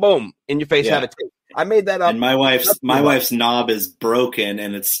 boom, boom, boom. In your face, have a tape. I made that up. And my wife's knob is broken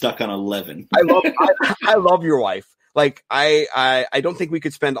and it's stuck on 11. I love your wife. Like I don't think we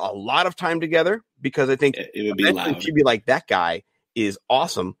could spend a lot of time together because I think it would be loud. She'd be like, that guy is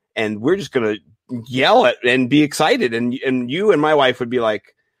awesome, and we're just gonna yell at and be excited, and you and my wife would be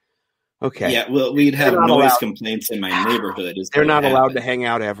like, okay, yeah, well, we'd have noise complaints in my neighborhood. They're not allowed to hang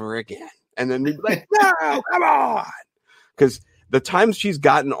out ever again, and then we'd be like, no, come on, because the times she's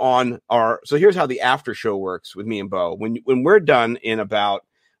gotten on so here's how the after show works with me and Bo. When we're done in about,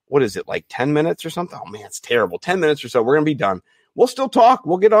 what is it, like 10 minutes or something? Oh man, it's terrible. 10 minutes or so, we're going to be done. We'll still talk.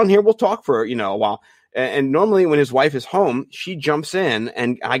 We'll get on here. We'll talk for, a while. And normally when his wife is home, she jumps in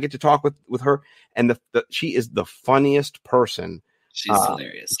and I get to talk with her. And she is the funniest person. She's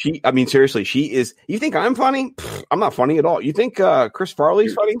hilarious. Seriously, she is. You think I'm funny? Pfft, I'm not funny at all. You think Chris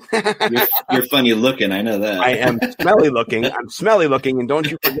Farley's funny? You're funny looking. I know that. I am smelly looking. I'm smelly looking, and don't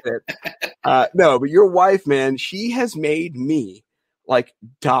you forget it. No, but your wife, man, she has made me like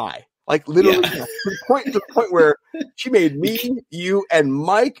die. Like literally to the point where she made me, you, and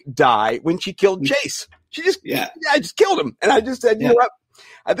Mike die when she killed Chase. She just, I just killed him. And I just said, you know what?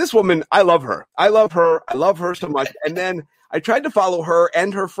 This woman, I love her. I love her so much. And then I tried to follow her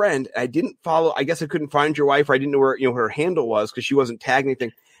and her friend. I didn't follow. I guess I couldn't find your wife, or I didn't know where her handle was because she wasn't tagging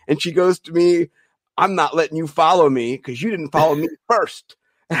anything. And she goes to me, "I'm not letting you follow me because you didn't follow me first."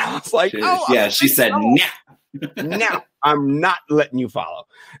 And I was like, she said, "No, no, I'm not letting you follow."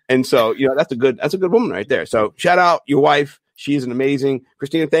 And so that's a good woman right there. So shout out your wife. She's an amazing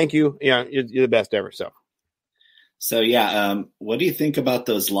Christina. Thank you. Yeah, you're the best ever. So what do you think about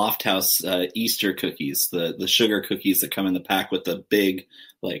those Loft House Easter cookies, the sugar cookies that come in the pack with the big,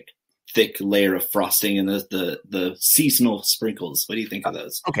 like, thick layer of frosting and the seasonal sprinkles? What do you think of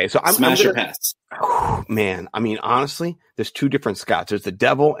those? Okay, so smash or pass? Man, I mean, honestly, there's two different Scotts. There's the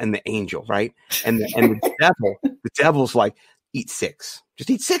devil and the angel, right? And the devil's like, eat 6.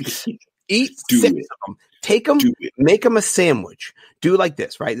 Just eat 6. Eat 6 of them. Take them, make them a sandwich. Do like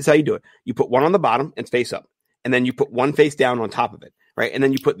this, right? This is how you do it. You put one on the bottom and face up. And then you put one face down on top of it, right? And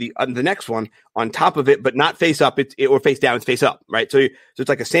then you put the next one on top of it, but not face up, or face down, it's face up, right? So it's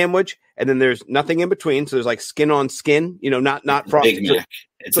like a sandwich, and then there's nothing in between. So there's like skin on skin, not frosting. Big Mac.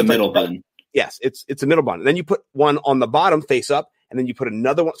 It's a middle bun. Yes, it's a middle bun. And then you put one on the bottom face up, and then you put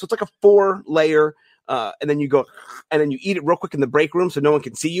another one. So it's like a 4-layer. And then you go, and then you eat it real quick in the break room so no one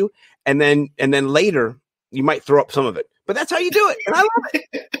can see you. And then later you might throw up some of it. But that's how you do it, and I love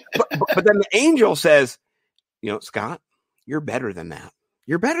it. But then the angel says, Scott, you're better than that.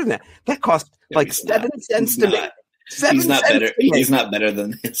 You're better than that. That costs like 7 cents to make. He's not better. He's not better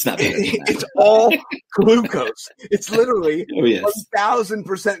than. It's not better than that. It's all glucose. It's literally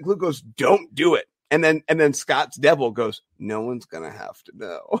 1,000% glucose. Don't do it. And then Scott's devil goes, no one's gonna have to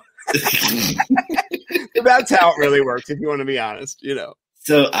know. That's how it really works. If you want to be honest,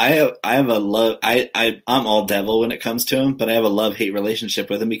 So I have a love. I'm all devil when it comes to him, but I have a love-hate relationship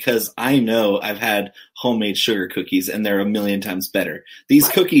with him because I know I've had homemade sugar cookies and they're a million times better. These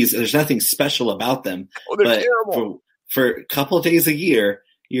cookies, there's nothing special about them. Oh, they're terrible. For a couple of days a year,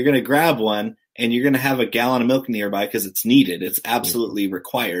 you're going to grab one and you're going to have a gallon of milk nearby because it's needed. It's absolutely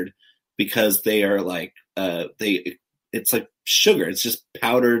required because they are like it's like sugar. It's just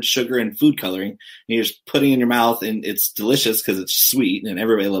powdered sugar and food coloring. And you're just putting it in your mouth, and it's delicious because it's sweet, and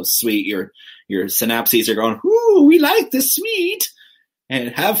everybody loves sweet. Your synapses are going, "Ooh, we like this sweet."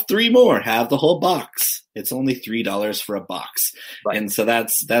 And have 3 more. Have the whole box. It's only $3 for a box, right. And so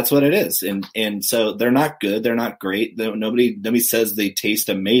that's what it is. And so they're not good. They're not great. Nobody says they taste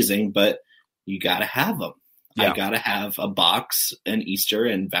amazing, but you got to have them. Yeah. I got to have a box on Easter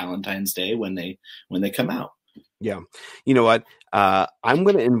and Valentine's Day when they come out. Yeah. You know what? I'm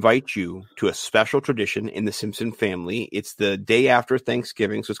going to invite you to a special tradition in the Simpson family. It's the day after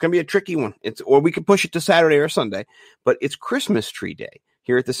Thanksgiving, so it's going to be a tricky one. Or we could push it to Saturday or Sunday, but it's Christmas tree day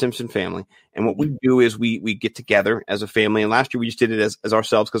here at the Simpson family. And what we do is we get together as a family. And last year we just did it as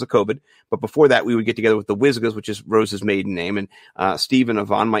ourselves because of COVID. But before that, we would get together with the Wizgas, which is Rose's maiden name, and Steve and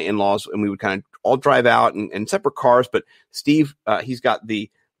Yvonne, my in-laws, and we would kind of all drive out in separate cars. But Steve, he's got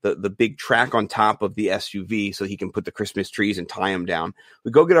the big track on top of the SUV so he can put the Christmas trees and tie them down. We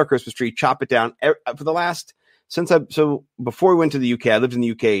go get our Christmas tree, chop it down. So before we went to the UK, I lived in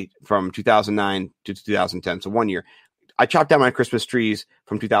the UK from 2009 to 2010, so 1 year. I chopped down my Christmas trees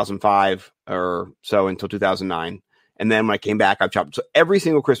from 2005 or so until 2009. And then when I came back, I've chopped. So every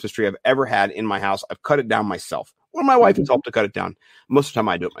single Christmas tree I've ever had in my house, I've cut it down myself. Or my wife has helped to cut it down. Most of the time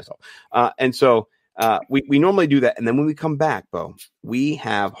I do it myself. And so we normally do that. And then when we come back, Bo, we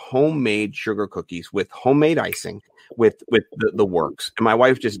have homemade sugar cookies with homemade icing with the works. And my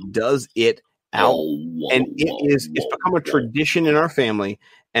wife just does it out. It's become a tradition in our family.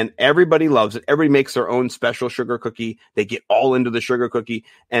 And everybody loves it. Everybody makes their own special sugar cookie. They get all into the sugar cookie.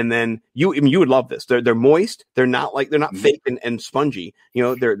 And then you would love this. They're moist. They're not fake and spongy.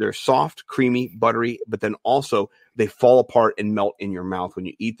 They're soft, creamy, buttery, but then also they fall apart and melt in your mouth when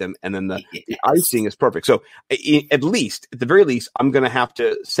you eat them. And then the icing is perfect. So at the very least, I'm going to have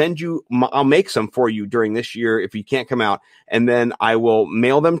to send you, I'll make some for you during this year if you can't come out. And then I will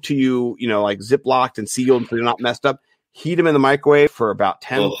mail them to you, like Ziplocked and sealed so they're not messed up. Heat them in the microwave for about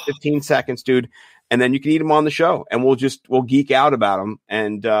 15 seconds, dude. And then you can eat them on the show and we'll geek out about them.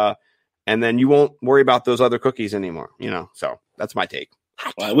 And then you won't worry about those other cookies anymore, so that's my take.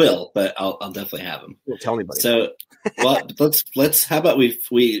 Well, I will, but I'll definitely have them. Don't tell anybody. So, well, let's, how about we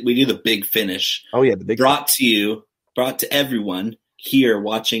do the big finish? Oh yeah. The big brought to everyone here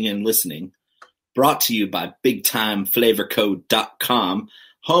watching and listening, brought to you by BigTimeFlavorCode.com.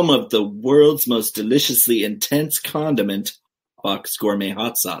 Home of the world's most deliciously intense condiment, Box Gourmet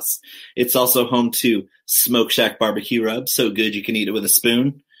Hot Sauce. It's also home to Smoke Shack Barbecue Rub, so good you can eat it with a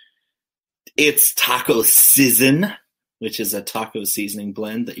spoon. It's Taco Sizzin, which is a taco seasoning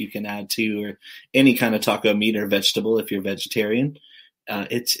blend that you can add to or any kind of taco meat or vegetable if you're vegetarian.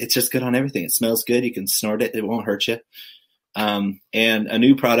 It's just good on everything. It smells good. You can snort it. It won't hurt you. And a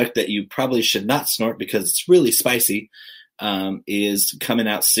new product that you probably should not snort because it's really spicy is coming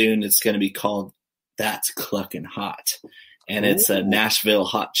out soon. It's going to be called That's Cluckin' Hot. And it's a Nashville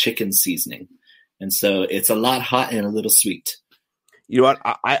hot chicken seasoning. And so it's a lot hot and a little sweet. You know what?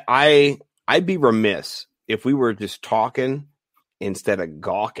 I'd be remiss if we were just talking instead of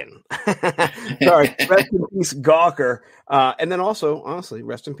gawking. Sorry. Rest in peace, Gawker. And then also, honestly,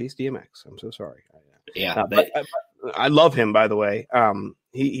 rest in peace, DMX. I'm so sorry. Yeah. I love him, by the way.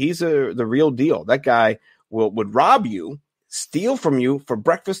 He's the real deal. That guy would rob you, steal from you for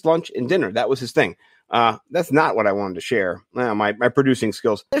breakfast, lunch, and dinner. That was his thing. That's not what I wanted to share. My producing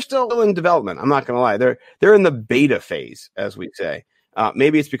skills, they're still in development. I'm not going to lie. They're in the beta phase, as we say.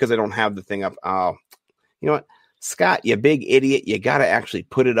 Maybe it's because I don't have the thing up. You know what, Scott, you big idiot. You got to actually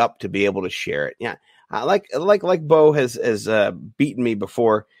put it up to be able to share it. Yeah. Like Bo has beaten me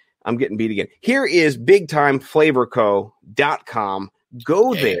before. I'm getting beat again. Here is BigTimeFlavorCo.com.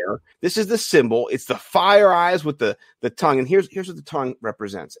 Go there. This is the symbol. It's the fire eyes with the tongue. And here's what the tongue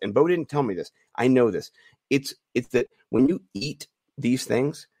represents. And Bo didn't tell me this. I know this. It's that when you eat these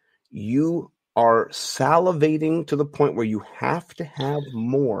things, you are salivating to the point where you have to have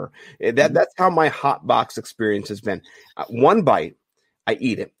more. That's how my hot box experience has been. One bite, I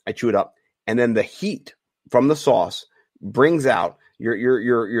eat it, I chew it up, and then the heat from the sauce brings out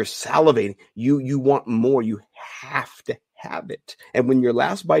you're salivating. You want more. You have to have it. And when your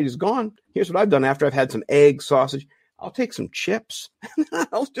last bite is gone, here's what I've done after I've had some egg, sausage. I'll take some chips.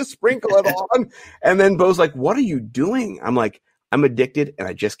 I'll just sprinkle it on. And then Bo's like, what are you doing? I'm like, I'm addicted and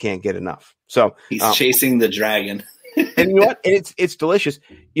I just can't get enough. So he's chasing the dragon. And you know what? It's delicious.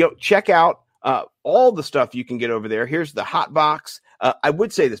 Check out all the stuff you can get over there. Here's the hot box. I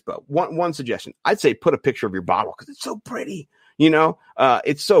would say this, Bo. One suggestion. I'd say put a picture of your bottle because it's so pretty.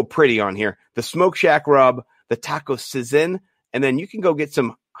 It's so pretty on here. The Smoke Shack rub, the Taco Cizin, and then you can go get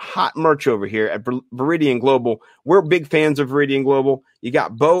some hot merch over here at Viridian Global. We're big fans of Viridian Global. You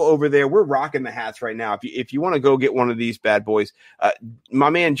got Bo over there. We're rocking the hats right now. If you want to go get one of these bad boys, my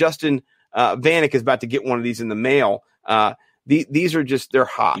man Justin Vanek is about to get one of these in the mail. These are just, they're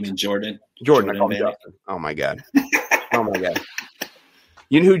hot. You mean Jordan? Jordan I call him Justin. Oh my God. Oh my God.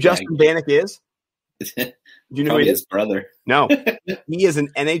 You know who Justin Vanek is? Do you know his brother? No, he is an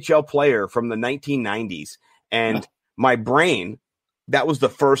NHL player from the 1990s. And my brain, that was the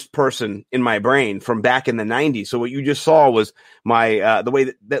first person in my brain from back in the 90s. So what you just saw was my the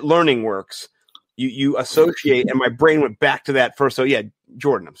way that learning works. You associate, and my brain went back to that first. So yeah,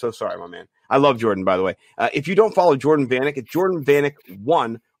 Jordan, I'm so sorry, my man. I love Jordan, by the way. If you don't follow Jordan Vanek, it's Jordan Vanek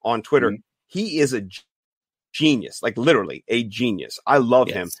 1 on Twitter. Mm-hmm. He is a genius, like literally a genius. I love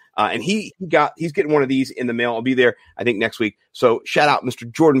him. And he's getting one of these in the mail. I'll be there, I think, next week. So shout out Mr.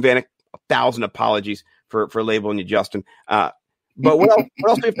 Jordan Vanek. 1,000 apologies for labeling you, Justin. But what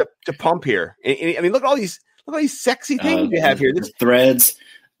else do we have to pump here? I mean, look at all these sexy things you have here. The threads.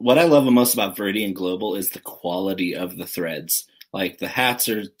 What I love the most about Viridian Global is the quality of the threads. Like the hats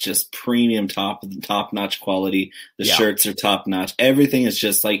are just premium top-notch quality. The shirts are top-notch. Everything is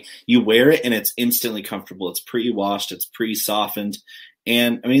just like you wear it and it's instantly comfortable. It's pre-washed. It's pre-softened.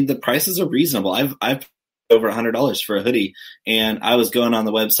 And I mean, the prices are reasonable. I've over $100 for a hoodie, and I was going on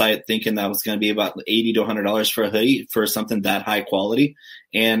the website thinking that was going to be about $80 to $100 for a hoodie for something that high quality.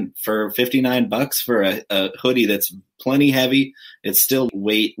 And for $59 for a hoodie that's plenty heavy, it's still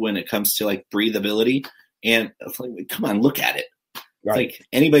weight when it comes to like breathability. And it's like, come on, look at it. Right. Like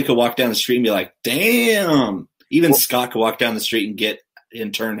anybody could walk down the street and be like, damn. Even Scott could walk down the street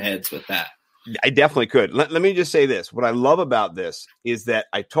and turn heads with that. I definitely could. Let me just say this. What I love about this is that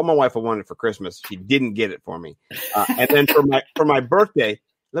I told my wife I wanted it for Christmas. She didn't get it for me. And then for my birthday,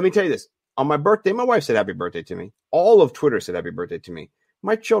 let me tell you this. On my birthday, my wife said happy birthday to me. All of Twitter said happy birthday to me.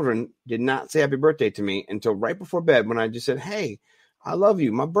 My children did not say happy birthday to me until right before bed when I just said, hey, I love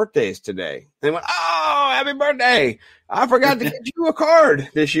you. My birthday is today. And they went, oh, happy birthday. I forgot to get you a card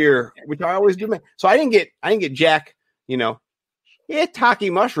this year, which I always do. So I didn't get Jack,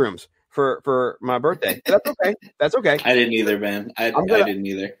 Taki mushrooms for my birthday. That's okay. I didn't either, man. I didn't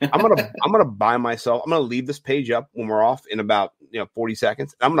either. I'm gonna buy myself. I'm gonna leave this page up when we're off in about 40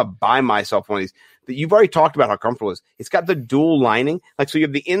 seconds. I'm gonna buy myself one of these. That you've already talked about how comfortable it is. It's got the dual lining, like so you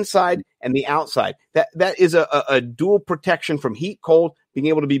have the inside and the outside. That is a dual protection from heat, cold, being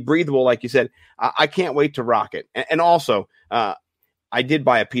able to be breathable, like you said. I can't wait to rock it. And also, I did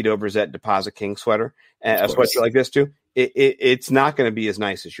buy a Pete Overzet Deposit King sweater, a sweatshirt like this too. It's not going to be as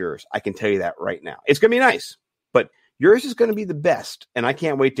nice as yours. I can tell you that right now. It's going to be nice, but yours is going to be the best, and I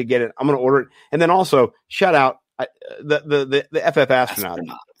can't wait to get it. I'm going to order it, and then also shout out the FF Astronaut.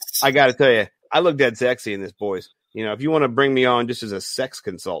 I got to tell you, I look dead sexy in this, boys. If you want to bring me on just as a sex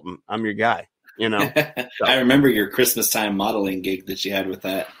consultant, I'm your guy. So. I remember your Christmas time modeling gig that you had with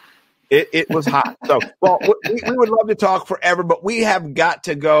that. It was hot. So, well, we would love to talk forever, but we have got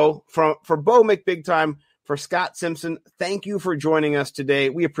to go. For Bo McBigtime. For Scott Simpson, thank you for joining us today.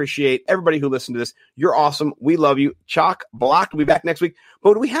 We appreciate everybody who listened to this. You're awesome. We love you. Chalk Block will be back next week.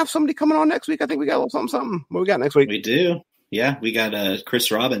 But do we have somebody coming on next week? I think we got a little something. What we got next week? We do. Yeah, we got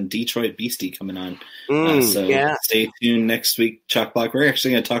Chris Robin, Detroit Beastie, coming on. Stay tuned next week, Chalk Block. We're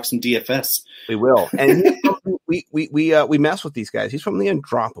actually going to talk some DFS. We will. And we mess with these guys. He's from the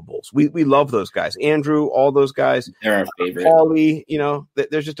Undroppables. We love those guys. Andrew, all those guys. They're our favorite. Paulie,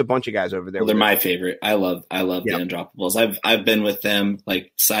 there's just a bunch of guys over there. Well, they're my favorite. I love the Undroppables. I've been with them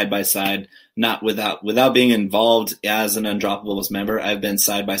like side by side, not without being involved as an Undroppables member. I've been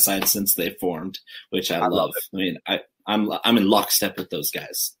side by side since they formed, which I love. I mean, I'm in lockstep with those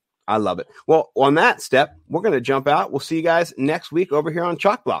guys. I love it. Well, on that step, we're going to jump out. We'll see you guys next week over here on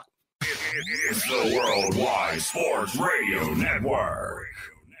Chalk Block. It's the Worldwide Sports Radio Network.